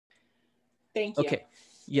Thank you. Okay.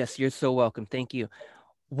 Yes, you're so welcome. Thank you.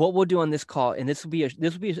 What we'll do on this call, and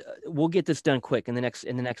we'll get this done quick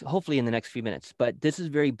hopefully in the next few minutes, but this is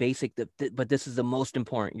very basic, but this is the most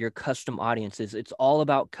important, your custom audiences. It's all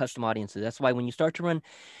about custom audiences. That's why when you start to run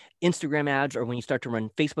Instagram ads or when you start to run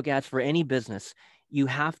Facebook ads for any business, you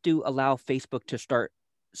have to allow Facebook to start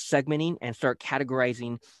segmenting and start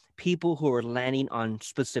categorizing people who are landing on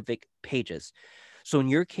specific pages. So in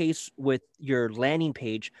your case with your landing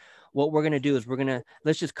page, what we're going to do is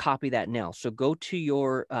let's just copy that now. So go to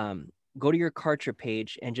your Kartra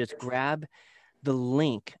page and just grab the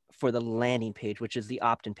link for the landing page, which is the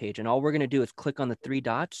opt-in page. And all we're going to do is click on the three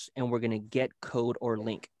dots and we're going to get code or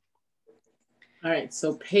link. All right.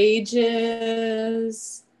 So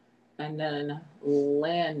pages and then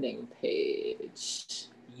landing page.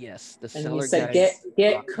 Yes. The and seller you said guide.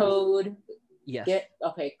 get code. Yes.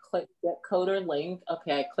 Click get code or link.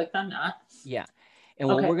 Okay. I clicked on that. Yeah. And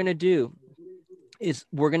what we're going to do is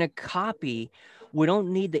we're going to copy. We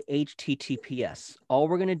don't need the HTTPS. All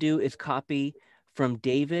we're going to do is copy from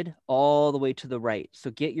David all the way to the right. So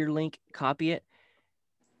get your link, copy it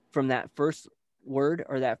from that first word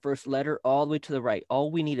or that first letter all the way to the right. All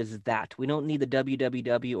we need is that. We don't need the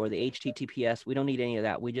www or the HTTPS. We don't need any of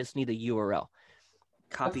that. We just need the URL.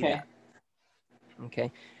 Copy that.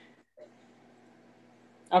 Okay.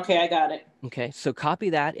 Okay, I got it. Okay, so copy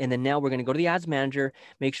that, and then now we're going to go to the ads manager,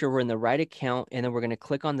 make sure we're in the right account, and then we're going to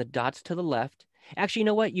click on the dots to the left. Actually, you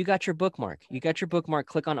know what? You got your bookmark.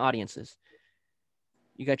 Click on audiences.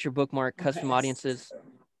 You got your bookmark, custom audiences.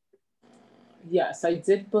 Yes, I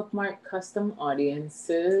did bookmark custom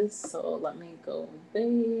audiences. So let me go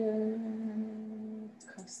there.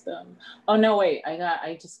 Custom. Oh no, wait.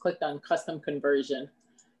 I just clicked on custom conversion.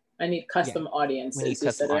 I need custom audiences. We need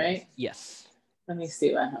custom audience. Right? Yes. Let me see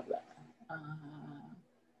if I have that.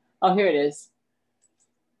 Oh, here it is.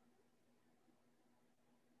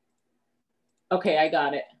 Okay, I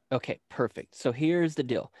got it. Okay, perfect. So here's the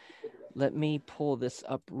deal. Let me pull this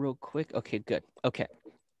up real quick. Okay, good. Okay.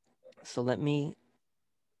 So let me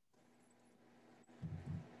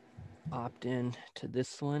opt in to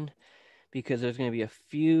this one because there's going to be a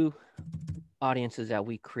few audiences that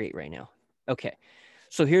we create right now. Okay.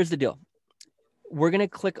 So here's the deal. We're going to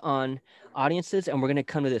click on audiences and we're going to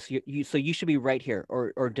come to this. So you should be right here.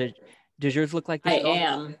 Or does yours look like this? I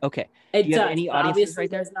am. Okay. It do you does, have any audiences right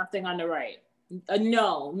there? There's nothing on the right.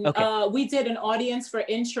 No. Okay. We did an audience for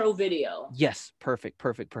intro video. Yes. Perfect.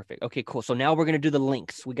 Okay, cool. So now we're going to do the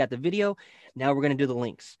links. We got the video. Now we're going to do the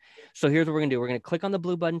links. So here's what we're going to do. We're going to click on the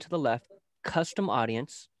blue button to the left, custom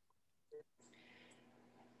audience.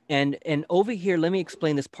 And over here, let me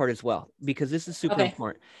explain this part as well, because this is super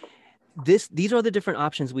important. These are the different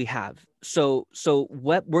options we have. So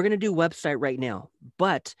we're going to do website right now,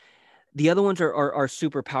 but the other ones are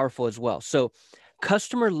super powerful as well. So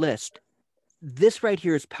customer list, this right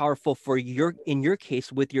here is powerful for in your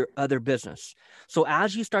case with your other business. So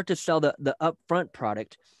as you start to sell the upfront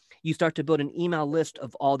product, you start to build an email list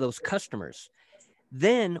of all those customers.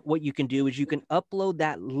 Then what you can do is you can upload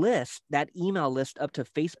that email list up to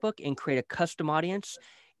Facebook and create a custom audience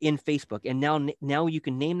in Facebook. And now you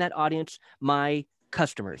can name that audience my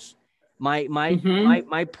customers, my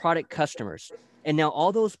product customers. And now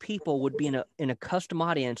all those people would be in a custom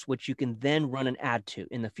audience, which you can then run an ad to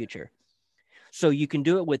in the future. So you can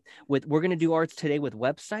do it with we're going to do ours today with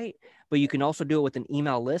website, but you can also do it with an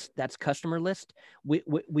email list. That's customer list.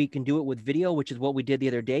 We can do it with video, which is what we did the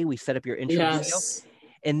other day. We set up your intro video.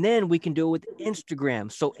 And then we can do it with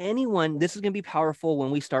Instagram. So this is going to be powerful when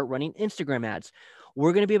we start running Instagram ads.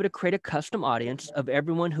 We're going to be able to create a custom audience of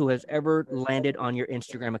everyone who has ever landed on your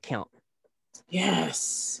Instagram account.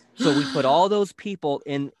 Yes. So we put all those people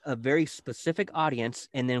in a very specific audience,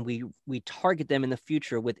 and then we target them in the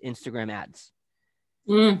future with Instagram ads.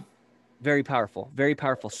 Very powerful, very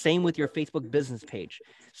powerful. Same with your Facebook business page.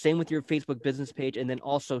 And then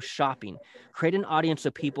also shopping. Create an audience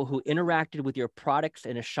of people who interacted with your products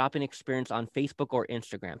in a shopping experience on Facebook or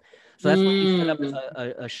Instagram. So that's when you set up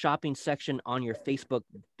a shopping section on your Facebook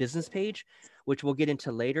business page, which we'll get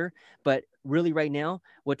into later. But really right now,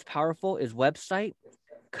 what's powerful is website,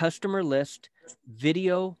 customer list,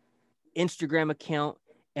 video, Instagram account,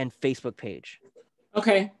 and Facebook page.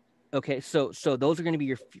 Okay, so those are going to be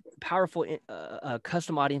your powerful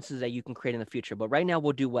custom audiences that you can create in the future. But right now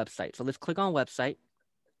we'll do website. So let's click on website.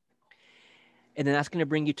 And then that's going to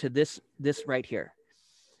bring you to this right here.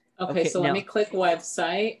 Okay, so let me click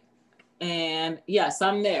website. And yes,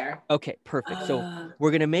 I'm there. Okay, perfect. So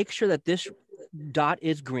we're going to make sure that this dot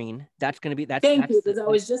is green. That's going to be Thank you, because I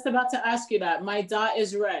was just about to ask you that. My dot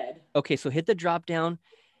is red. Okay, so hit the drop down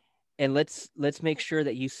And let's make sure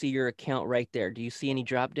that you see your account right there. Do you see any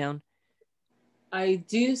drop down? I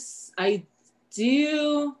do.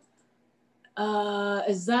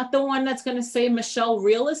 Is that the one that's going to say Michelle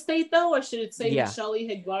Real Estate though, or should it say Michelle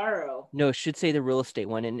Higbaro? No, it should say the real estate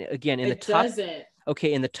one. And again, in the top, doesn't.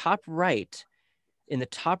 Okay, in the top right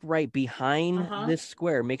behind this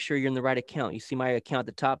square, make sure you're in the right account. You see my account at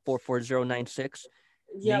the top, 44096.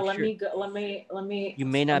 Yeah, let me go. Let me. You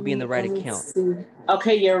may not be in the right account. See.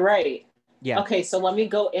 Okay, you're right. Yeah. Okay, so let me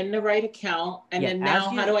go in the right account, and then now,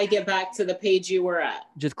 how do I get back to the page you were at?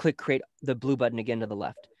 Just click create, the blue button again to the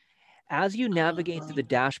left. As you navigate through the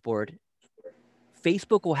dashboard,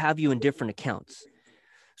 Facebook will have you in different accounts.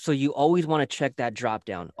 So you always want to check that drop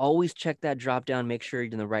down. Always check that drop down. Make sure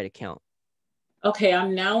you're in the right account. Okay,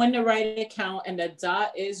 I'm now in the right account and the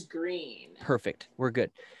dot is green. Perfect. We're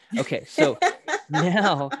good. Okay, so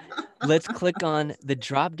now let's click on the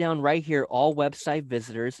drop down right here, all website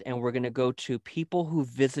visitors, and we're going to go to people who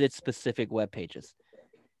visited specific web pages.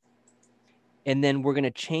 And then we're going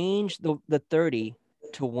to change the 30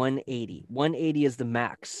 to 180. 180 is the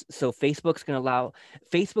max. So Facebook's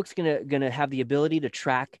going to have the ability to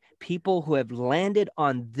track people who have landed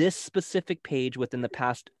on this specific page within the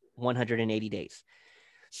past 180 days.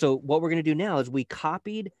 So what we're going to do now is we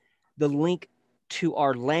copied the link to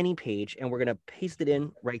our landing page and we're going to paste it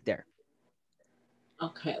in right there.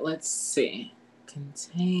 Okay, let's see.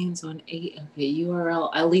 Contains on 8. Okay,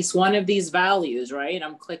 URL, at least one of these values, right?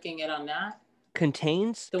 I'm clicking it on that.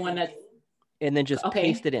 Contains. The one that. And then just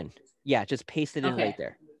paste it in. Yeah, just paste it in right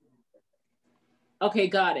there. Okay,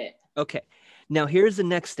 got it. Okay. Now here's the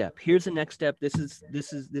next step. Here's the next step. This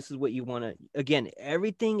is what you want to, again,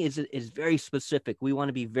 everything is very specific. We want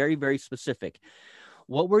to be very, very specific.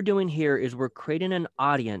 What we're doing here is we're creating an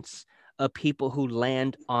audience of people who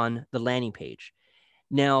land on the landing page.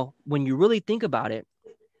 Now, when you really think about it,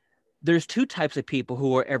 there's two types of people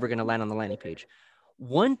who are ever going to land on the landing page.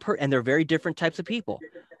 And they're very different types of people.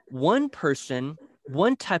 One person,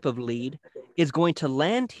 one type of lead is going to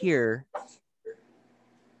land here,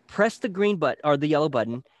 press the green button or the yellow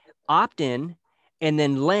button, opt in, and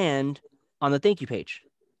then land on the thank you page.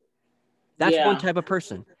 That's one type of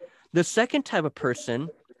person. The second type of person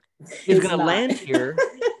is going to land here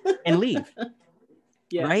and leave.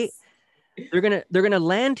 Yes. Right? They're going to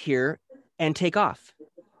land here and take off.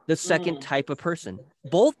 The second type of person.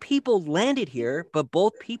 Both people landed here, but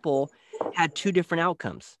both people had two different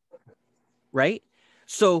outcomes. Right?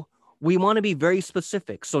 So we want to be very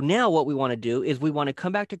specific. So now what we want to do is we want to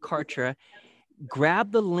come back to Kartra,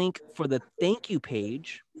 grab the link for the thank you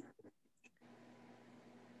page.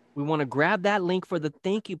 We want to grab that link for the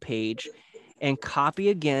thank you page and copy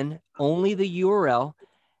again, only the URL,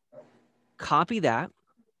 copy that.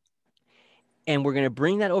 And we're going to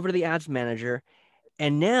bring that over to the ads manager.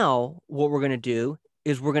 And now what we're going to do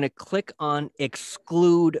is we're going to click on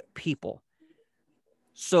exclude people.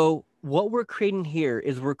 So what we're creating here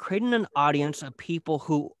is we're creating an audience of people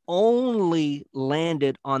who only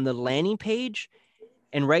landed on the landing page.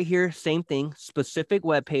 And right here, same thing, specific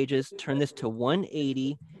web pages, turn this to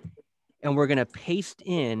 180. And we're going to paste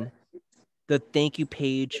in the thank you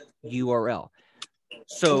page URL.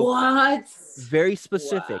 So very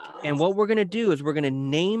specific. Wow. And what we're going to do is we're going to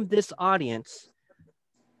name this audience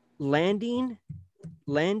landing,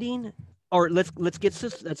 or let's get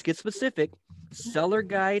specific. Seller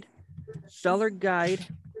guide,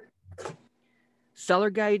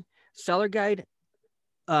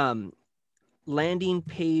 landing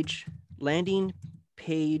page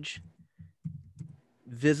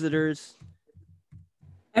visitors.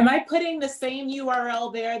 Am I putting the same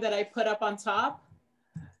URL there that I put up on top?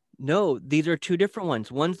 No, these are two different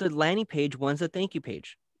ones. One's the landing page, one's the thank you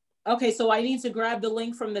page. Okay, so I need to grab the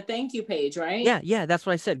link from the thank you page, right? Yeah, that's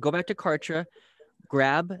what I said. Go back to Kartra,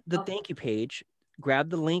 grab the thank you page,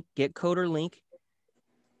 grab the link, get coder link,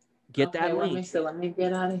 get that link. Let me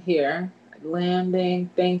get out of here.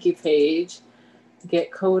 Landing, thank you page,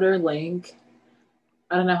 get coder link.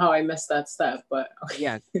 I don't know how I missed that step, but okay.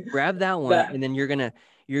 Yeah, grab that one, and then you're gonna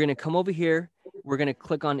come over here. We're gonna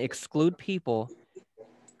click on exclude people,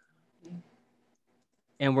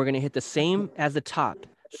 and we're gonna hit the same as the top.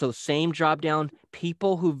 So same drop down,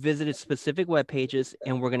 people who visited specific web pages,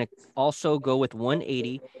 and we're going to also go with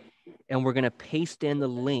 180, and we're going to paste in the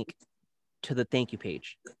link to the thank you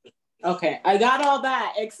page. Okay, I got all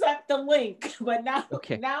that except the link, but now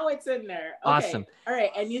it's in there. Okay. Awesome. All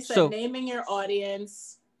right, and you said naming your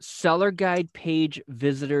audience. Seller guide page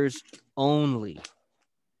visitors only.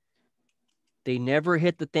 They never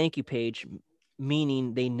hit the thank you page,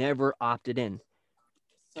 meaning they never opted in.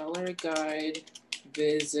 Seller guide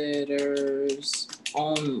Visitors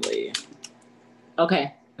only.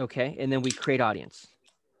 Okay. Okay, and then we create audience.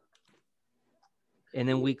 And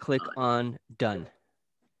then we click on done.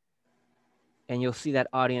 And you'll see that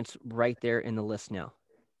audience right there in the list now.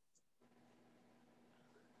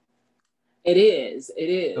 It is. It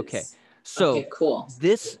is. Okay. So okay, cool.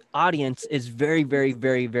 This audience is very, very,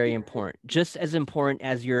 very, very important. Just as important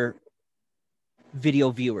as your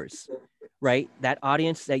video viewers, right? That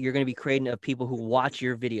audience that you're going to be creating of people who watch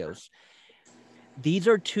your videos. These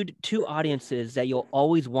are two audiences that you'll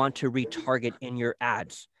always want to retarget in your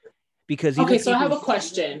ads. Because okay, so I have a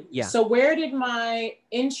question. Yeah. So where did my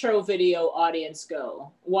intro video audience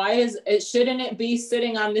go? Why is it? Shouldn't it be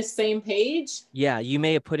sitting on this same page? Yeah, you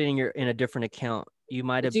may have put it in a different account. You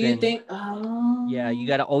might have been. Do you think? Oh, yeah, you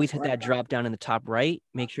got to always hit that drop down in the top right.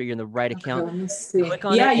 Make sure you're in the right account. Let me see. Click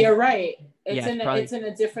on yeah, it you're right. It's it's in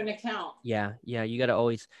a different account. Yeah, you got to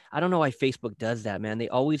always. I don't know why Facebook does that, man. They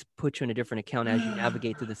always put you in a different account as you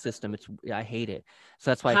navigate through the system. I hate it. So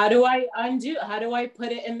that's why. How do I undo? How do I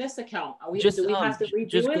put it in this account? Do we have to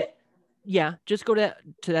redo it? Yeah, just go to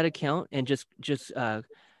that account and just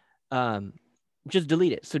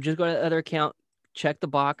delete it. So just go to the other account, check the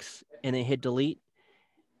box, and then hit delete,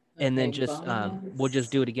 and then just we'll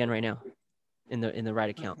just do it again right now, in the right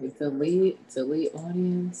account. Okay, delete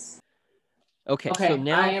audience. Okay, so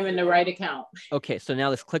now I am in the right account. Okay, so now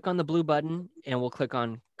let's click on the blue button and we'll click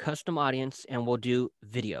on custom audience and we'll do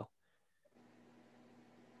video.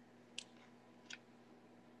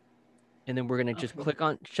 And then we're going to just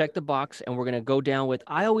check the box, and we're going to go down with,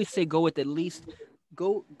 I always say go with at least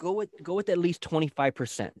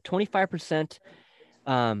 25%. 25%.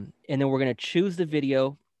 And then we're going to choose the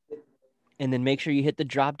video, and then make sure you hit the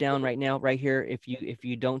drop down right here. If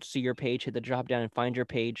you don't see your page, hit the drop down and find your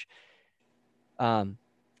page. And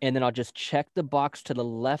then I'll just check the box to the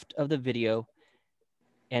left of the video,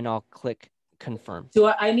 and I'll click confirm.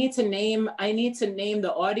 So I need to name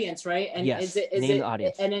the audience, right? And yes, name the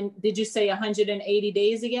audience. And then did you say 180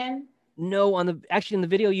 days again? No, actually in the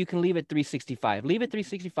video you can leave it 365. Leave it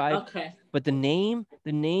 365. Okay. But the name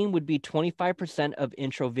would be 25% of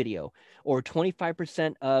intro video, or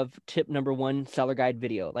 25% of tip number 1 seller guide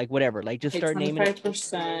video, like whatever. Like just start naming it.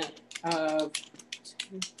 25% of.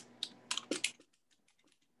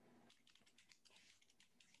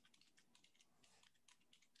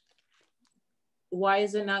 Why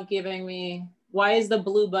is it not giving me? Why is the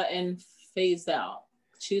blue button phased out?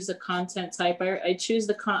 Choose a content type. I chose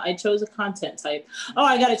a content type. Oh,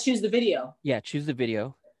 I gotta choose the video. Yeah, choose the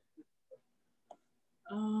video.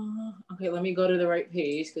 Okay, let me go to the right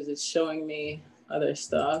page because it's showing me other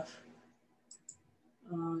stuff.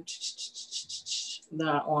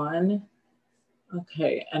 That one.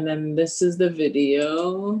 Okay, and then this is the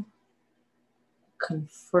video.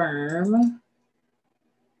 Confirm.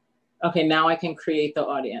 Okay, now I can create the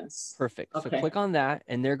audience. Perfect. Okay. So click on that,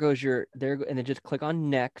 and there goes and then just click on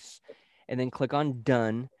next, and then click on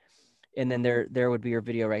done, and then there would be your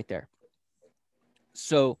video right there.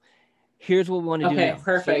 So here's what we want to do now. Okay,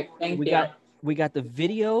 perfect. So Thank you. We got the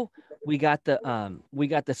video, we got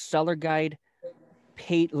the seller guide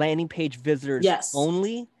landing page visitors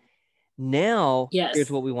only. Now here's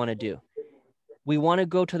what we want to do. We want to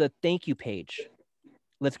go to the thank you page.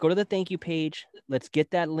 Let's go to the thank you page. Let's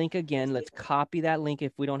get that link again. Let's copy that link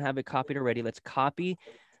if we don't have it copied already. Let's copy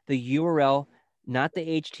the URL, not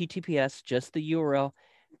the HTTPS, just the URL.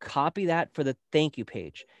 Copy that for the thank you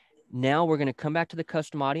page. Now we're going to come back to the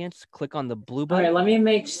custom audience, click on the blue button. All right, let me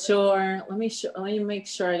make sure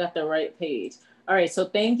I got the right page. All right, so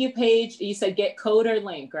thank you page, you said get code or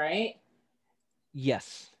link, right?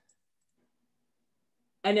 Yes.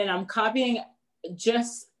 And then I'm copying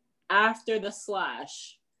just after the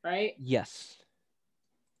slash, right? Yes.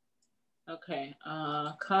 Okay,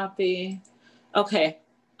 copy. Okay,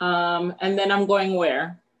 and then I'm going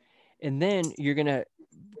where? And then you're gonna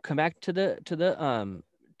come back to the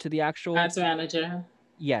actual ads manager.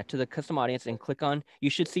 Yeah, to the custom audience and click on. You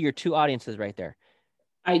should see your 2 audiences right there.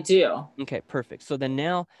 I do. Okay, perfect. So then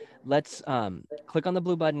now let's click on the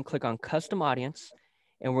blue button, click on custom audience,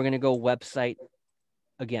 and we're gonna go website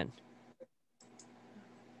again.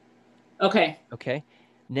 Okay. Okay.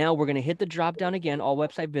 Now we're going to hit the drop down again, all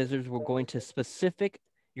website visitors. We're going to specific.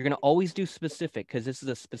 You're going to always do specific because this is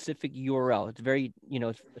a specific URL. It's very,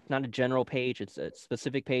 it's not a general page. It's a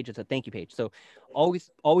specific page. It's a thank you page. So always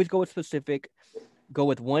go with specific, go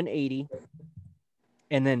with 180,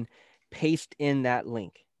 and then paste in that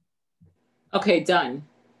link. Okay, done.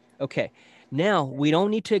 Okay. Now we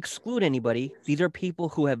don't need to exclude anybody. These are people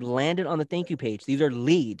who have landed on the thank you page. These are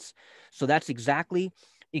leads. So that's exactly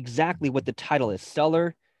what the title is.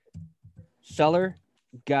 Seller seller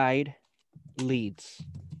guide leads.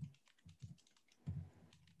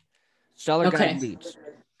 Seller guide leads.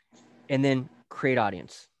 And then create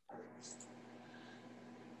audience.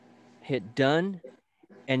 Hit done.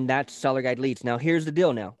 And that's seller guide leads. Now here's the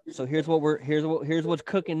deal now. So here's what's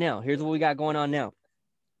cooking now. Here's what we got going on now.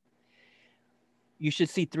 You should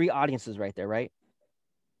see 3 audiences right there, right?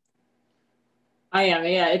 I am,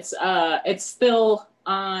 yeah. It's still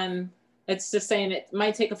on. It's just saying it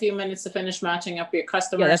might take a few minutes to finish matching up your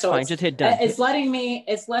customer. Yeah, that's fine. Just hit done. It's letting me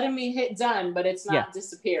hit done, but it's not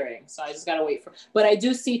disappearing. So I just gotta wait for. But I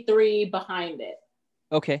do see 3 behind it.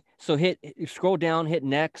 Okay, so scroll down, hit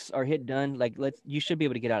next, or hit done. Like you should be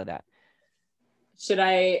able to get out of that. Should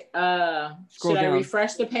I I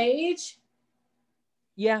refresh the page?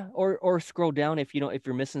 Yeah, or scroll down if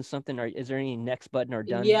you're missing something. Or is there any next button or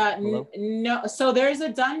done? Yeah, no. So there's a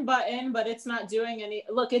done button, but it's not doing any.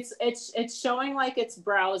 Look, it's showing like it's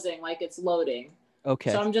browsing, like it's loading.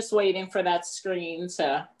 Okay. So I'm just waiting for that screen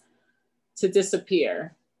to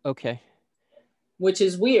disappear. Okay. Which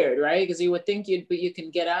is weird, right? Because you would think you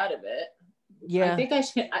can get out of it. Yeah. I think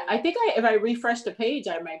if I refresh the page,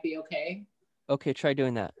 I might be okay. Okay, try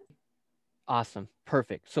doing that. Awesome.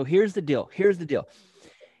 Perfect. So here's the deal.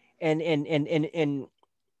 And in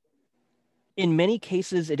many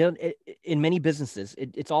cases, in many businesses,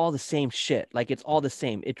 it's all the same shit. Like it's all the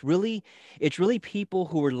same. It's really people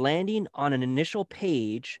who are landing on an initial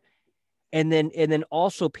page, and then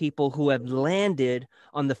also people who have landed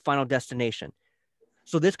on the final destination.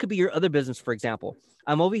 So this could be your other business, for example.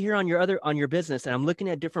 I'm over here on your business, and I'm looking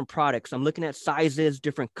at different products. I'm looking at sizes,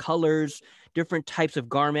 different colors, different types of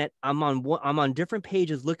garment. I'm on different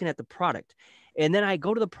pages looking at the product. And then I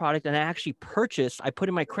go to the product and I actually purchase. I put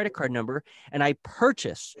in my credit card number and I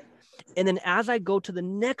purchase. And then as I go to the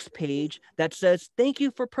next page that says, "Thank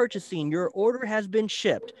you for purchasing. Your order has been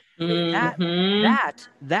shipped." Mm-hmm.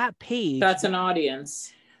 That page. That's an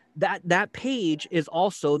audience. That page is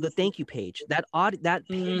also the thank you page. That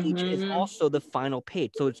page is also the final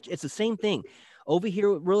page. So it's the same thing. Over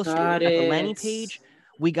here with real estate, at the landing page,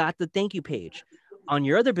 we got the thank you page. On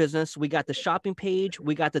your other business, we got the shopping page.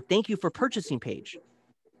 We got the thank you for purchasing page.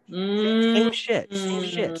 Same shit.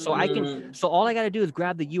 So all I got to do is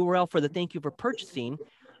grab the URL for the thank you for purchasing,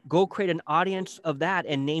 go create an audience of that,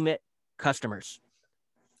 and name it customers.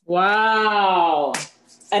 Wow.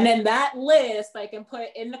 And then that list I can put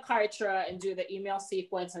in the Kartra and do the email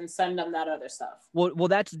sequence and send them that other stuff. Well,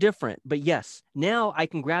 that's different. But yes, now I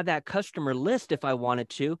can grab that customer list if I wanted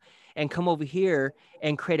to, and come over here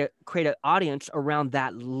and create an audience around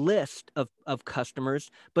that list of customers.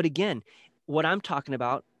 But again, what I'm talking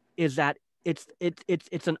about is that it's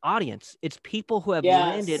an audience. It's people who have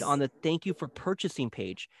landed on the thank you for purchasing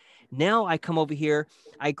page. Now I come over here,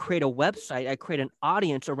 I create a website, I create an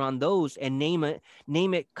audience around those and name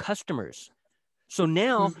it customers. So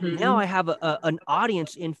now I have an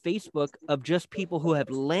audience in Facebook of just people who have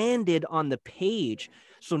landed on the page.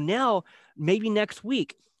 So now maybe next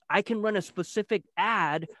week I can run a specific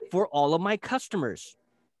ad for all of my customers.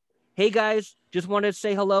 Hey guys, just wanted to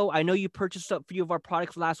say hello. I know you purchased a few of our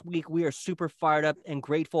products last week. We are super fired up and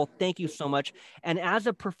grateful. Thank you so much. And as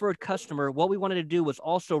a preferred customer, what we wanted to do was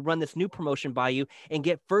also run this new promotion by you and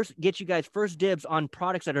get you guys first dibs on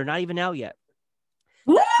products that are not even out yet.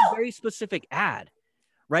 That's a very specific ad,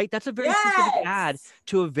 right? That's a very specific ad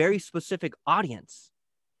to a very specific audience.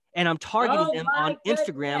 And I'm targeting them on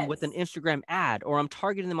Instagram with an Instagram ad, or I'm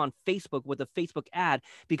targeting them on Facebook with a Facebook ad,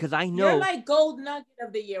 because I know you're my gold nugget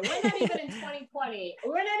of the year. We're not even in 2020.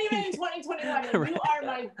 We're not even in 2021. And you are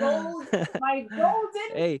my golden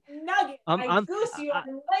nugget. My goose, you are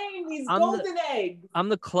laying these golden eggs. I'm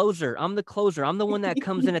the closer. I'm the one that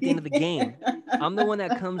comes in at the end of the game. I'm the one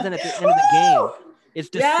that comes in at the end of the game. It's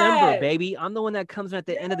December, baby. I'm the one that comes in at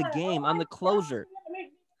the end of the game. I'm the closer. Make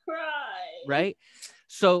me cry. Right?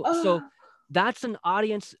 So that's an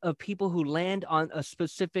audience of people who land on a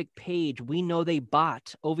specific page. We know they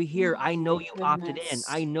bought over here. I know you opted in.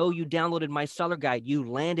 I know you downloaded my seller guide. You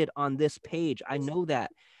landed on this page. I know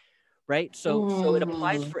that, right? So it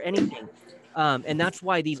applies for anything. And that's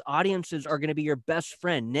why these audiences are going to be your best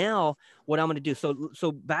friend. Now, what I'm going to do.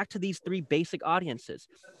 So back to these 3 basic audiences.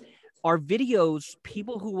 Our videos,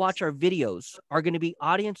 people who watch our videos are going to be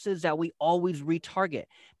audiences that we always retarget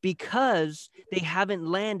because they haven't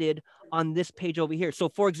landed on this page over here. So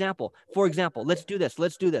for example, let's do this.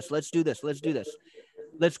 Let's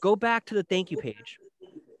go back to the thank you page.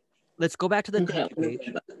 Let's grab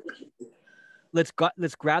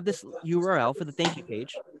this URL for the thank you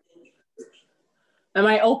page. Am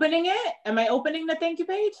I opening it? Am I opening the thank you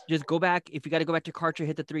page? Just go back. If you got to go back to Kartra,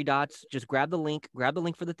 hit the 3 dots. Just grab the link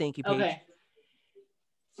for the thank you page. Okay.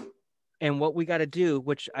 And what we got to do,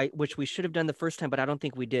 which we should have done the first time, but I don't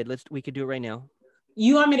think we did. We could do it right now.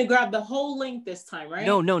 You want me to grab the whole link this time, right?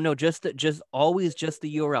 No. Just always just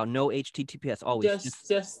the URL. No HTTPS. Always.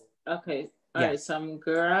 Just okay. All right. So I'm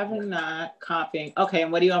grabbing that, copying. Okay.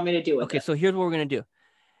 And what do you want me to do with it? Okay. So here's what we're going to do.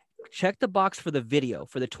 Check the box for the video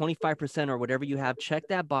for the 25% or whatever you have. Check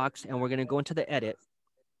that box and we're going to go into the edit.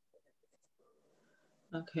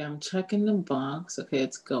 Okay. I'm checking the box. Okay.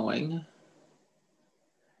 It's going.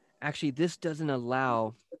 Actually, this doesn't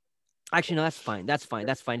allow. Actually, no, that's fine. That's fine.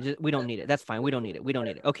 That's fine. We don't need it. That's fine. We don't need it. We don't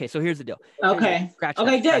need it. Okay. So here's the deal. Okay.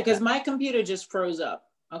 Okay. Good. Because my computer just froze up.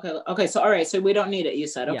 Okay. Okay. So, all right. So we don't need it. You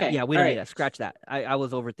said, okay. Yeah. We don't need that. Scratch that. I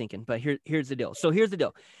was overthinking, but here's the deal. So here's the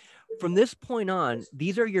deal. From this point on,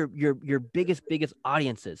 these are your biggest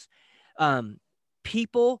audiences.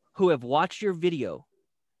 People who have watched your video,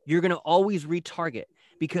 you're going to always retarget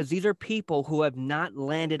because these are people who have not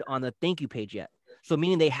landed on the thank you page yet. So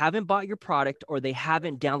meaning they haven't bought your product or they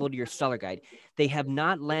haven't downloaded your seller guide. They have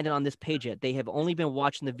not landed on this page yet. They have only been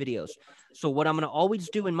watching the videos. So what I'm going to always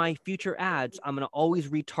do in my future ads, I'm going to always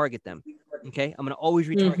retarget them. Okay. I'm going to always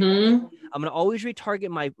retarget them. I'm going to always retarget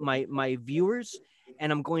my viewers,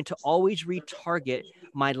 and I'm going to always retarget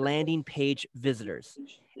my landing page visitors.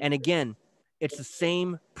 And again, it's the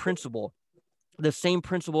same principle. The same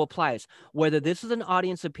principle applies. Whether this is an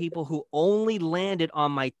audience of people who only landed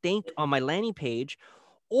on my landing page,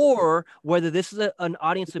 or whether this is an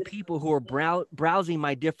audience of people who are browsing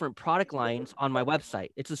my different product lines on my website.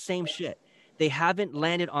 It's the same shit. They haven't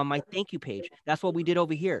landed on my thank you page. That's what we did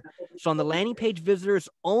over here. So on the landing page visitors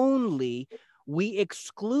only, we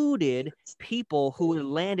excluded people who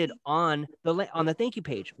landed on the thank you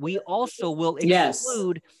page. We also will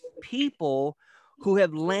exclude people who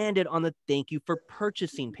have landed on the thank you for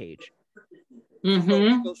purchasing page.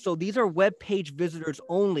 So these are web page visitors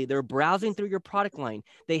only. They're browsing through your product line.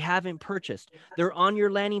 They haven't purchased. They're on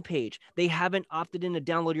your landing page. They haven't opted in to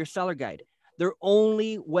download your seller guide. They're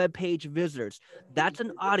only web page visitors. That's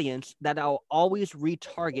an audience that I'll always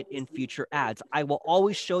retarget in future ads. I will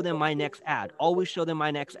always show them my next ad, always show them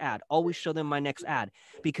my next ad, always show them my next ad,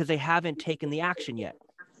 because they haven't taken the action yet.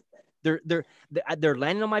 They're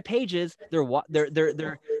landing on my pages. They're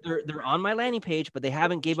on my landing page, but they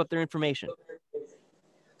haven't gave up their information.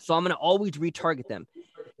 So I'm going to always retarget them.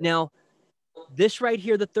 Now, this right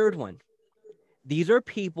here, the third one, these are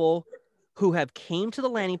people who have came to the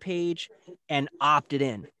landing page and opted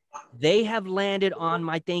in. They have landed on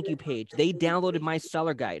my thank you page. They downloaded my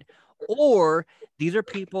seller guide. Or these are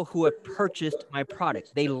people who have purchased my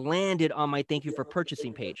product. They landed on my thank you for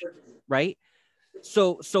purchasing page, right?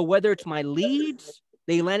 So whether it's my leads,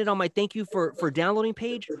 they landed on my thank you for downloading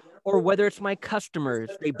page, or whether it's my customers,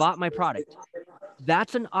 they bought my product.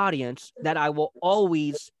 That's an audience that I will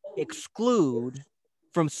always exclude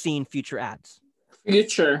from seeing future ads.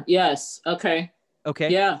 Future, yes. Okay.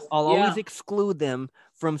 Okay. Yeah. I'll always exclude them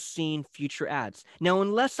from seeing future ads. Now,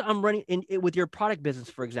 unless I'm running with your product business,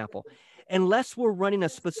 for example, unless we're running a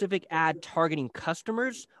specific ad targeting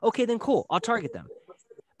customers, okay, then cool. I'll target them.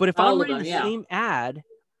 But if I'm running the same ad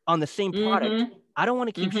on the same product, I don't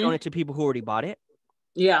want to keep showing it to people who already bought it.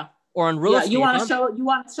 Yeah. Or on real estate. You want to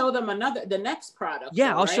show them the next product.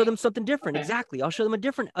 Yeah, I'll show them something different. Okay. Exactly. I'll show them a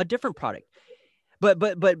different product.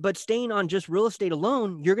 But staying on just real estate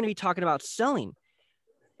alone, you're going to be talking about selling.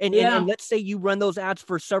 And let's say you run those ads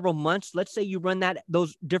for several months. Let's say you run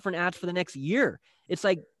those different ads for the next year. It's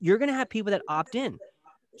like you're going to have people that opt in.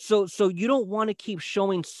 So you don't want to keep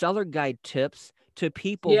showing seller guide tips to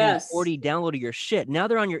people who already downloaded your shit. Now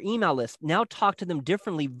they're on your email list. Now talk to them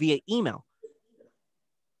differently via email.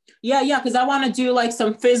 Yeah, because I want to do like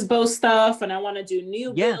some FSBO stuff, and I want to do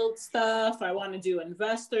new build stuff. I want to do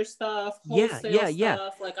investor stuff, wholesale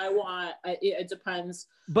stuff. Like it depends.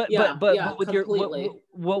 But with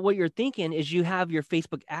what you're thinking is you have your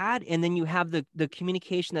Facebook ad, and then you have the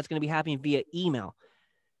communication that's going to be happening via email.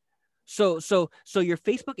 So your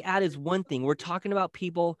Facebook ad is one thing. We're talking about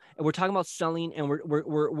people, and we're talking about selling, and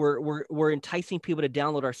we're enticing people to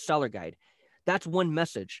download our seller guide. That's one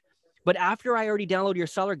message. But after I already download your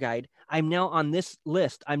seller guide, I'm now on this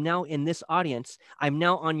list. I'm now in this audience. I'm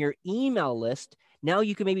now on your email list. Now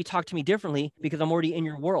you can maybe talk to me differently because I'm already in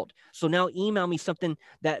your world. So now email me something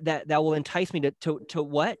that will entice me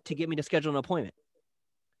to get me to schedule an appointment.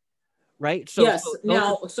 Right? So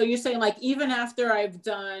so you're saying like even after I've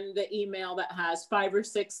done the email that has 5 or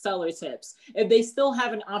 6 seller tips, if they still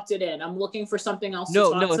haven't opted in, I'm looking for something else to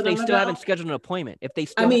talk to them about? If they still haven't scheduled an appointment, if they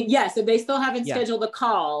still if they still haven't scheduled a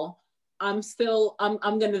call, I'm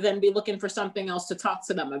going to then be looking for something else to talk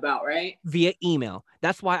to them about, right? Via email.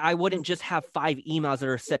 That's why I wouldn't just have 5 emails that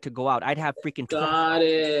are set to go out. I'd have freaking 20. Got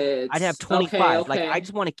it. I'd have 25. Okay. Like, I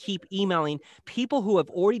just want to keep emailing people who have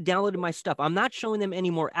already downloaded my stuff. I'm not showing them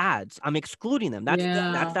any more ads. I'm excluding them. That's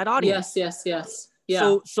that audience. Yes.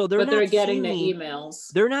 Yeah. So they're getting the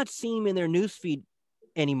emails. They're not seeing me in their newsfeed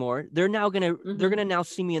anymore. They're gonna now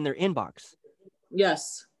see me in their inbox.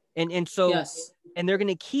 Yes. And so and they're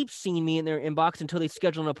gonna keep seeing me in their inbox until they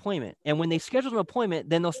schedule an appointment. And when they schedule an appointment,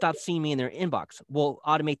 then they'll stop seeing me in their inbox. We'll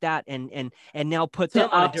automate that and now put them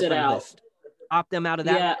on a different list. Opt them out of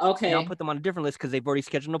that. Yeah, okay. Now put them on a different list because they've already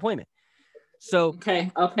scheduled an appointment. So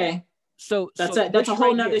okay. So that's a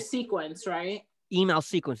whole nother sequence, right? Email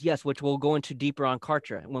sequence, yes, which we'll go into deeper on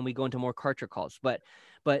Kartra when we go into more Kartra calls. But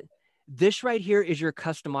this right here is your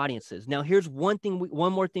custom audiences. Now, here's one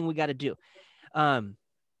more thing we got to do.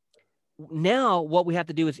 Now, what we have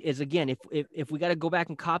to do is again, if we got to go back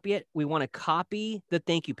and copy it, we want to copy the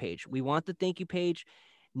thank you page. We want the thank you page.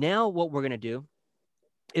 Now, what we're going to do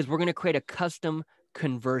is we're going to create a custom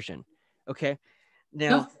conversion. Okay.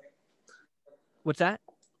 Now, what's that?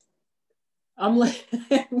 I'm like,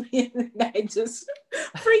 I just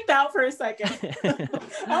freaked out for a second.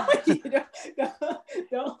 I'm like,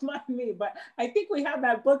 don't mind me, but I think we have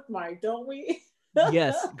that bookmark, don't we?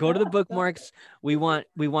 Yes, go to the bookmarks. We want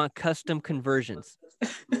custom conversions.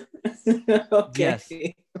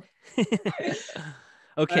 Okay. Yes.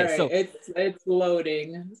 Okay, right, so it's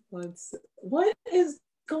loading. What is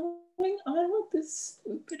going on with this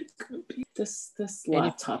stupid computer? This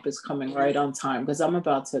laptop is coming right on time because I'm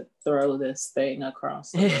about to throw this thing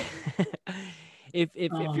across the room. if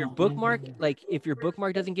your bookmark, if your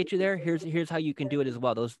bookmark doesn't get you there, here's how you can do it as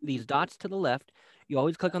well. These dots to the left, you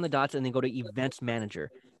always click on the dots and then go to Events Manager.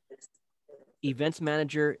 Events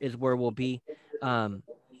Manager is where we'll be. And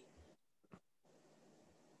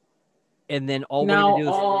then all we're gonna do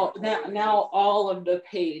is now all of the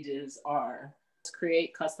pages are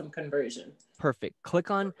create custom conversion. Perfect. Click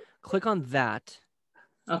on that.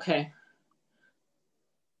 Okay.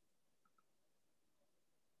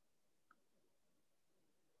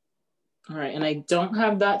 All right, and I don't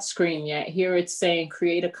have that screen yet. Here it's saying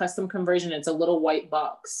create a custom conversion. It's a little white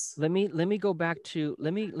box. Let me go back to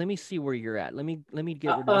let me see where you're at. Let me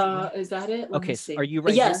get rid of this. Is that it? Okay, so are you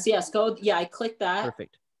right? Yes, here? Yes. Go. Yeah, I clicked that.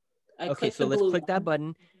 Perfect. Okay, so let's click that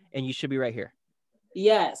button and you should be right here.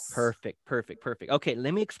 Yes. Perfect. Okay,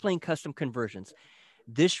 let me explain custom conversions.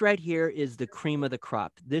 This right here is the cream of the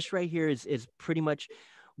crop. This right here is pretty much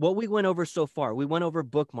what we went over so far. We went over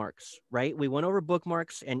bookmarks, right? We went over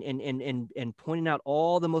bookmarks and pointing out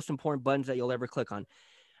all the most important buttons that you'll ever click on.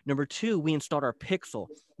 Number 2, we installed our pixel.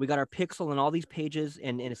 We got our pixel in all these pages,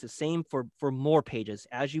 and it's the same for more pages.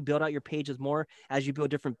 As you build out your pages more, as you build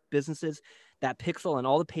different businesses, that pixel and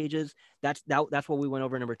all the pages, that's what we went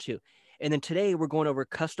over number 2. And then today we're going over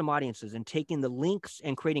custom audiences and taking the links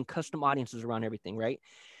and creating custom audiences around everything, right?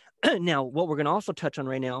 Now, what we're going to also touch on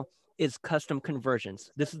right now is custom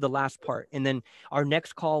conversions. This is the last part. And then our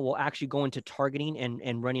next call will actually go into targeting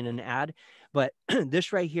and running an ad. But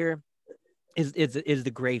this right here is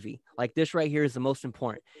the gravy. Like this right here is the most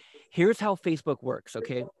important. Here's how Facebook works.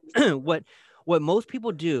 Okay. What most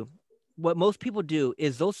people do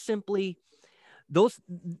is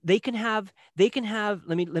they can have,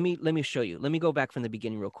 let me show you. Let me go back from the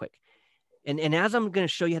beginning real quick. And as I'm going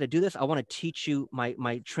to show you how to do this, I want to teach you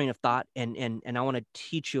my train of thought and I want to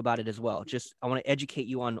teach you about it as well. Just, I want to educate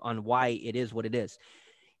you on why it is what it is.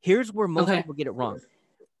 Here's where most people get it wrong.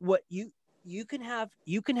 What you can have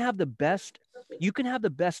the best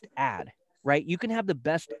ad, right? You can have the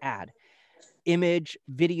best ad, image,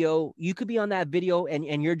 video. You could be on that video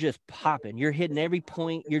and you're just popping. You're hitting every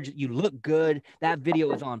point. You look good. That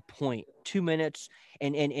video is on point. 2 minutes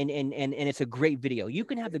and it's a great video. You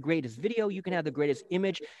can have the greatest video. You can have the greatest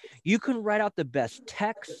image. You can write out the best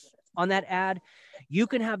text on that ad. You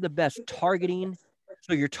can have the best targeting.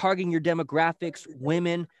 So you're targeting your demographics,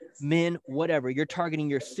 women, men, whatever. You're targeting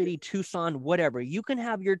your city, Tucson, whatever. You can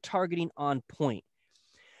have your targeting on point.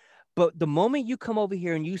 But the moment you come over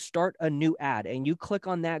here and you start a new ad and you click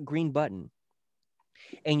on that green button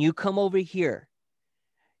and you come over here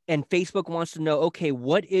and Facebook wants to know, okay,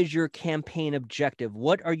 what is your campaign objective?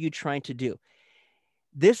 What are you trying to do?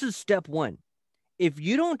 This is step 1. If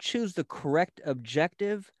you don't choose the correct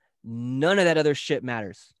objective, none of that other shit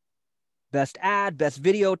matters. Best ad, best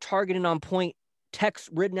video, targeting on point, text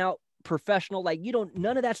written out, professional,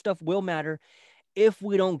 none of that stuff will matter if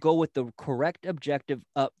we don't go with the correct objective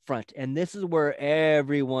up front. And this is where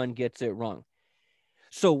everyone gets it wrong.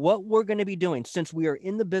 So what we're going to be doing, since we are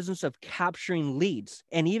in the business of capturing leads,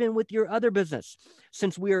 and even with your other business,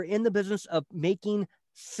 since we are in the business of making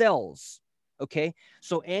sales, okay?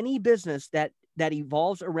 So any business that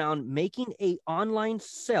evolves around making an online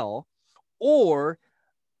sale or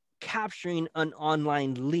capturing an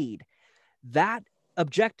online lead, that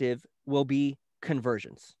objective will be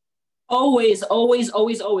conversions. Always, always,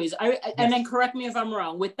 always, always. Yes. And then correct me if I'm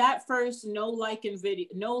wrong. With that first no like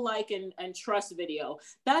and trust video,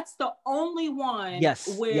 that's the only one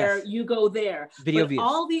where you go there. Video but views.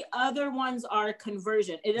 All the other ones are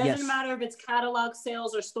conversion. It doesn't matter if it's catalog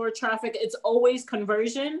sales or store traffic. It's always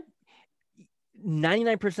conversion.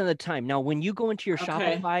 99% of the time. Now, when you go into your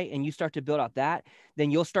Shopify and you start to build out that,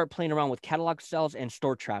 then you'll start playing around with catalog sales and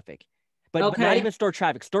store traffic. But not even store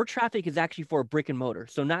traffic. Store traffic is actually for a brick and mortar.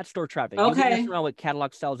 So not store traffic. You can mess around with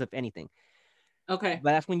catalog sales, if anything. Okay.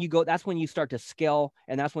 But that's when you start to scale,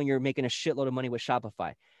 and that's when you're making a shitload of money with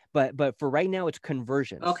Shopify. But for right now, it's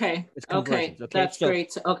conversions. Okay. It's conversions. Okay. That's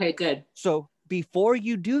great. Okay, good. So before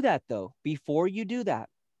you do that,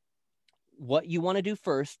 what you want to do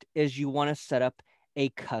first is you want to set up a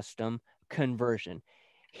custom conversion.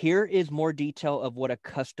 Here is more detail of what a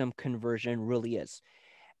custom conversion really is.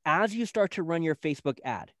 As you start to run your Facebook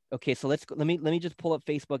ad, okay, so let me just pull up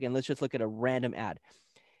Facebook and let's just look at a random ad.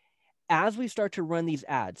 As we start to run these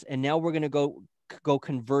ads, and now we're going to go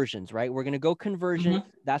conversions, right? We're going to go conversion. Mm-hmm.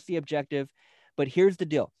 That's the objective. But here's the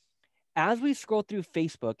deal. As we scroll through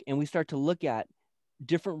Facebook and we start to look at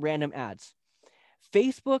different random ads,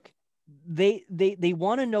 Facebook, they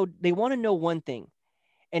want to know one thing.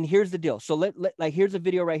 And here's the deal. So like here's a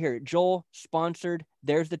video right here. Joel sponsored.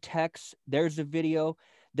 There's the text. There's the video.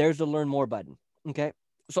 There's the learn more button. Okay.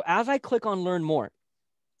 So as I click on learn more,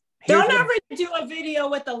 don't ever do a video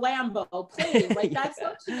with the Lambo, please. Like that's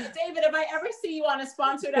so cheap. David, if I ever see you on a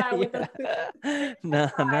sponsored ad with a no,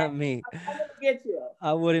 not me. I'm gonna get you.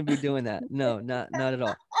 I wouldn't be doing that. No, not at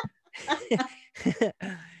all.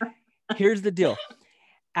 Here's the deal.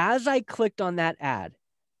 As I clicked on that ad,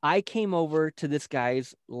 I came over to this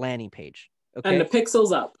guy's landing page. Okay. And the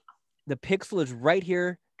pixel's up. The pixel is right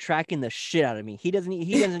here tracking the shit out of me. He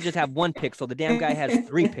doesn't just have one pixel. The damn guy has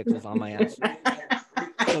 3 pixels on my ass.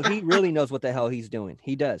 So he really knows what the hell he's doing.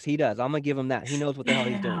 He does. I'm gonna give him that. He knows what the hell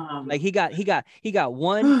he's doing. Like he got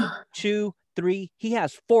 1, 2, 3. He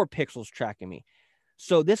has 4 pixels tracking me.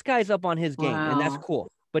 So this guy's up on his game, and that's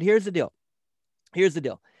cool. But here's the deal.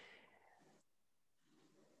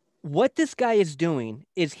 What this guy is doing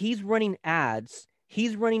is he's running ads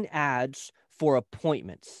for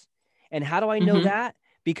appointments. And how do I know that?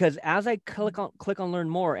 Because as I click on learn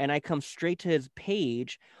more and I come straight to his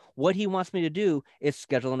page, what he wants me to do is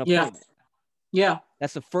schedule an appointment. Yeah.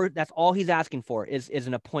 That's all he's asking for is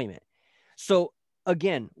an appointment. So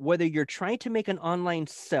again, whether you're trying to make an online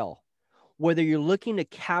sell, whether you're looking to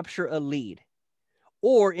capture a lead,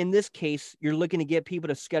 or in this case, you're looking to get people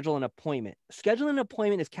to schedule an appointment. Scheduling an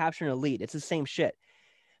appointment is capturing a lead. It's the same shit.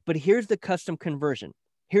 But here's the custom conversion.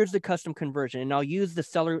 And I'll use the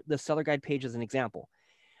seller guide page as an example.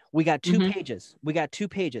 We got 2 pages. We got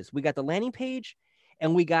the landing page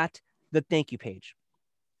and we got the thank you page.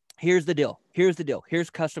 Here's the deal. Here's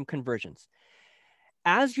custom conversions.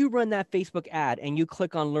 As you run that Facebook ad and you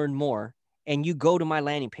click on learn more and you go to my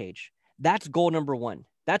landing page, that's goal number 1.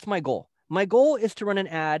 That's my goal. My goal is to run an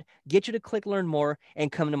ad, get you to click learn more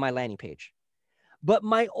and come to my landing page. But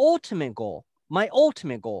my ultimate goal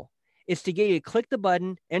is to get you to click the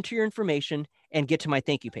button, enter your information, and get to my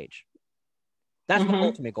thank you page. That's my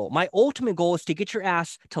ultimate goal. My ultimate goal is to get your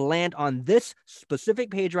ass to land on this specific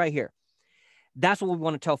page right here. That's what we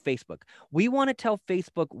want to tell Facebook. We want to tell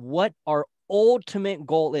Facebook what our ultimate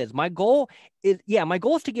goal is. My goal is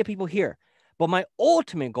to get people here, but my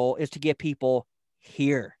ultimate goal is to get people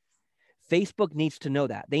here. Facebook needs to know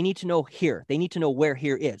that. They need to know here. They need to know where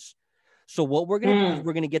here is. So what we're going to do is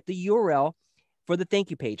we're going to get the URL for the thank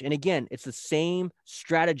you page. And again, it's the same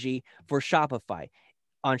strategy for Shopify.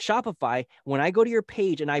 On Shopify, when I go to your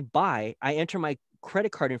page and I enter my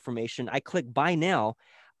credit card information, I click buy now,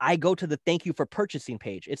 I go to the thank you for purchasing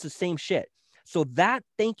page. It's the same shit. So that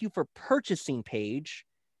thank you for purchasing page,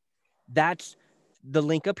 that's the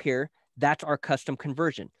link up here. That's our custom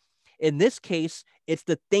conversion. In this case, it's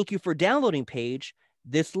the thank you for downloading page.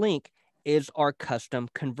 This link is our custom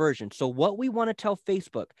conversion. So what we want to tell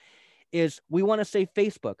Facebook is we want to say,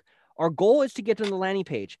 Facebook, our goal is to get them to the landing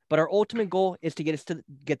page, but our ultimate goal is to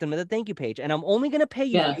get them to the thank you page. And I'm only going to pay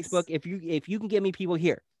you, Facebook, if you can get me people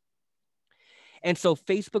here. And so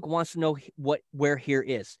Facebook wants to know where here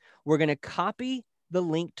is. We're going to copy the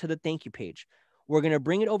link to the thank you page. We're going to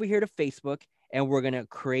bring it over here to Facebook and we're going to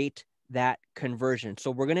create that conversion.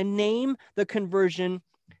 So we're going to name the conversion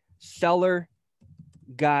seller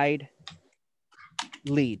guide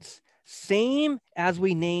leads, same as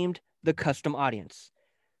we named the custom audience.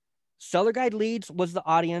 Seller guide leads was the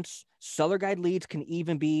audience. Seller guide leads can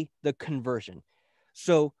even be the conversion.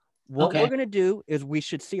 So what we're going to do is we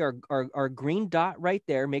should see our green dot right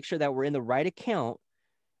there. Make sure that we're in the right account,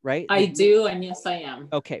 right? I do, and yes, I am.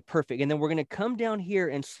 Okay, perfect. And then we're going to come down here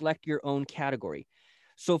and select your own category.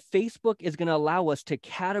 So Facebook is going to allow us to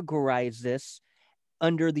categorize this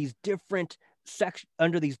under these different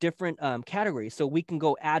categories. So we can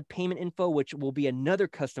go add payment info, which will be another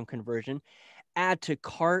custom conversion, add to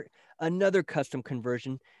cart, another custom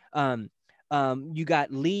conversion. You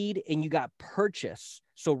got lead and you got purchase.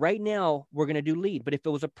 So right now we're going to do lead, but if it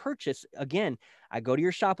was a purchase, again, I go to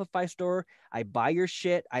your Shopify store, I buy your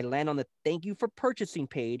shit, I land on the thank you for purchasing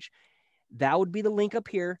page. That would be the link up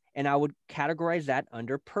here, and I would categorize that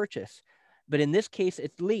under purchase. But in this case,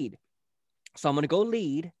 it's lead. So I'm going to go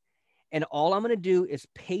lead, and all I'm going to do is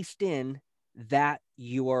paste in that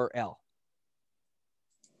URL.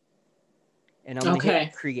 And I'm going to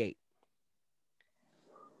hit create.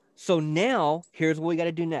 So now here's what we got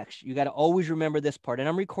to do next. You got to always remember this part, and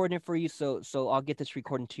I'm recording it for you. So I'll get this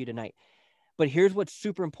recording to you tonight, but here's what's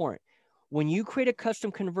super important. When you create a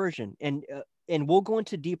custom conversion, and we'll go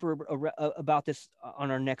into deeper about this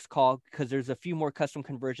on our next call, because there's a few more custom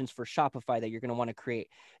conversions for Shopify that you're going to want to create.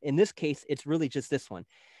 In this case, it's really just this one,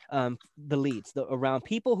 the leads, around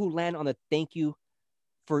people who land on the thank you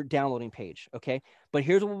for downloading page. Okay. But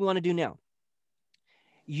here's what we want to do now.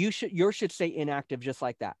 Yours should say inactive, just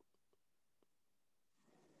like that.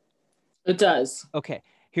 It does. Okay.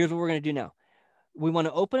 Here's what we're going to do now. We want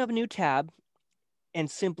to open up a new tab and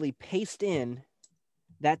simply paste in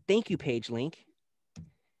that thank you page link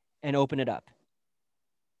and open it up.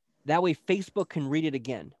 That way Facebook can read it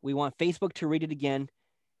again. We want Facebook to read it again,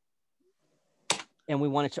 and we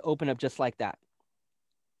want it to open up just like that.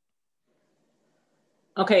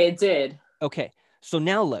 Okay, it did. Okay, so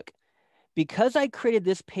now look, because I created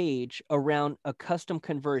this page around a custom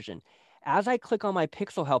conversion, as I click on my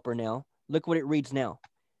pixel helper now, look what it reads now.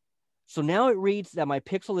 So now it reads that my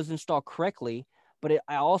pixel is installed correctly, but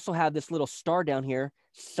I also have this little star down here,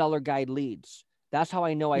 seller guide leads. That's how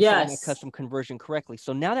I know I set my custom conversion correctly.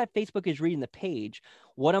 So now that Facebook is reading the page,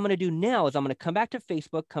 what I'm going to do now is I'm going to come back to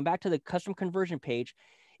Facebook, come back to the custom conversion page.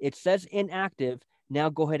 It says inactive. Now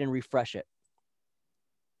go ahead and refresh it.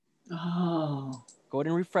 Oh. Go ahead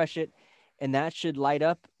and refresh it, and that should light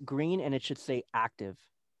up green, and it should say active.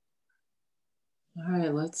 All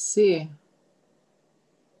right, let's see.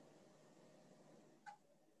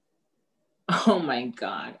 Oh my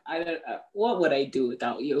God. What would I do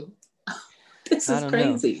without you? This is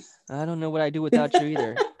crazy. I don't know what I do without you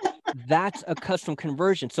either. That's a custom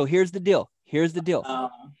conversion. So here's the deal.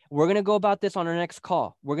 We're going to go about this on our next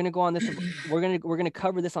call. We're going to go on this. We're going to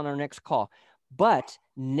cover this on our next call. But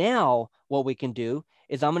now what we can do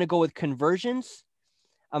is I'm going to go with conversions.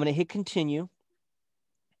 I'm going to hit continue.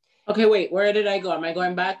 Okay, wait, where did I go? Am I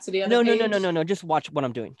going back to the other page? No. Just watch what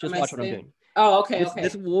I'm doing. Just watch what I'm doing. Oh, okay.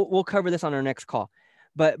 We'll cover this on our next call.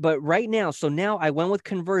 But right now, so now I went with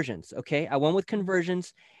conversions. Okay. I went with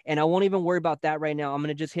conversions, and I won't even worry about that right now. I'm going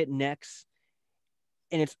to just hit next,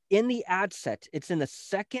 and it's in the ad set. It's in the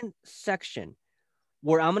second section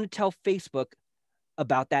where I'm going to tell Facebook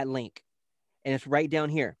about that link, and it's right down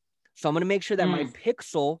here. So I'm going to make sure that my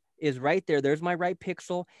pixel is right there. There's my right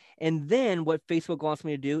pixel. And then what Facebook wants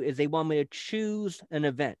me to do is they want me to choose an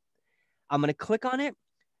event. I'm going to click on it.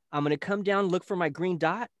 I'm going to come down, look for my green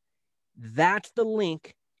dot. That's the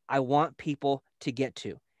link I want people to get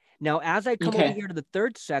to. Now, as I come over here to the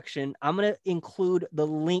third section, I'm going to include the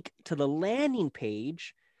link to the landing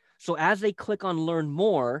page. So as they click on learn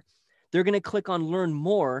more, they're going to click on learn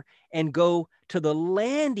more and go to the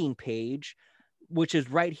landing page, which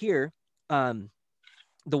is right here.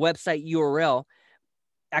 The website URL,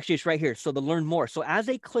 actually it's right here. So the learn more. So as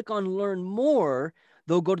they click on learn more,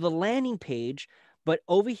 they'll go to the landing page. But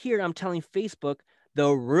over here, I'm telling Facebook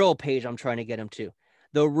the real page I'm trying to get them to.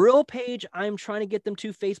 The real page I'm trying to get them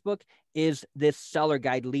to, Facebook, is this seller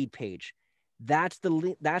guide lead page. That's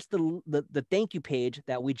the thank you page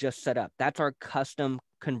that we just set up. That's our custom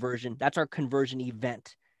conversion. That's our conversion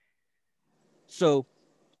event. So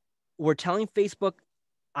we're telling Facebook,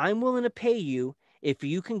 I'm willing to pay you if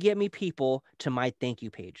you can get me people to my thank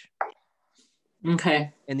you page.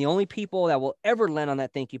 Okay. And the only people that will ever land on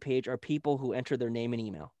that thank you page are people who enter their name and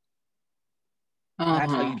email.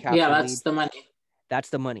 That's how you capture that's leads. the money. That's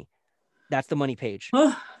the money. That's the money page.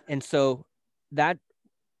 And so that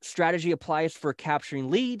strategy applies for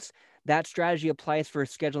capturing leads. That strategy applies for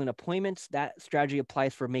scheduling appointments. That strategy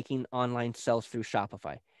applies for making online sales through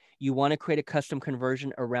Shopify. You want to create a custom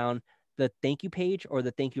conversion around the thank you page or the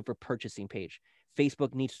thank you for purchasing page.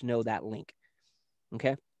 Facebook needs to know that link.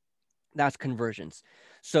 Okay. That's conversions.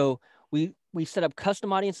 So we set up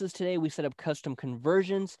custom audiences today. We set up custom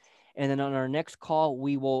conversions. And then on our next call,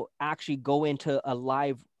 we will actually go into a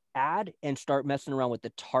live ad and start messing around with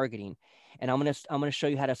the targeting. And I'm gonna show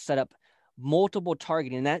you how to set up multiple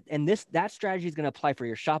targeting. That strategy is going to apply for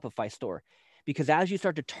your Shopify store, because as you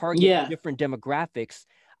start to target different demographics,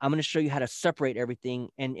 I'm going to show you how to separate everything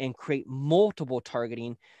and create multiple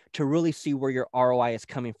targeting to really see where your ROI is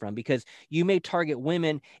coming from. Because you may target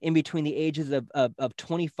women in between the ages of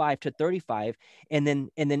 25 to 35, and then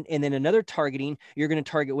another targeting, you're going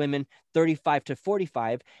to target women 35 to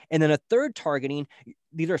 45, and then a third targeting,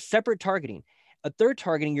 these are separate targeting. A third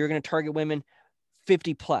targeting, you're going to target women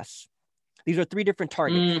 50 plus. These are 3 different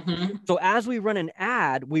targets. Mm-hmm. So as we run an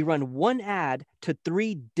ad, we run one ad to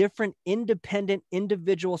 3 different independent,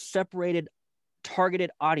 individual, separated, targeted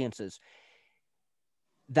audiences.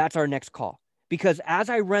 That's our next call. Because as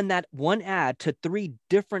I run that one ad to 3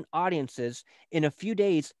 different audiences, in a few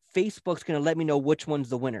days, Facebook's going to let me know which one's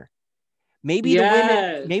the winner. Maybe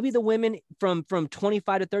the women from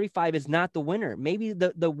 25 to 35 is not the winner. Maybe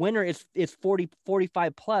the winner is 40,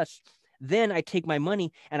 45 plus. Then I take my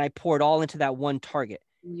money and I pour it all into that one target.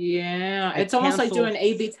 Yeah. It's almost like doing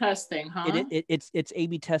A/B testing, huh? It's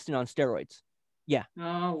A/B testing on steroids. Yeah.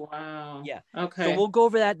 Oh, wow. Yeah. Okay. So we'll go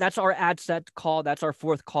over that. That's our ad set call. That's our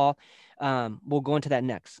 4th call. We'll go into that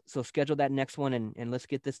next. So schedule that next one and let's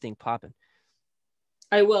get this thing popping.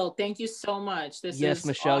 I will. Thank you so much. This is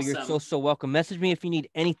Michelle, awesome. You're so welcome. Message me if you need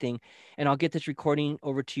anything, and I'll get this recording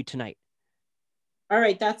over to you tonight. All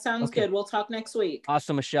right. That sounds good. We'll talk next week.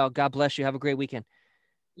 Awesome, Michelle. God bless you. Have a great weekend.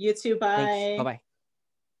 You too. Bye. Thanks. Bye-bye.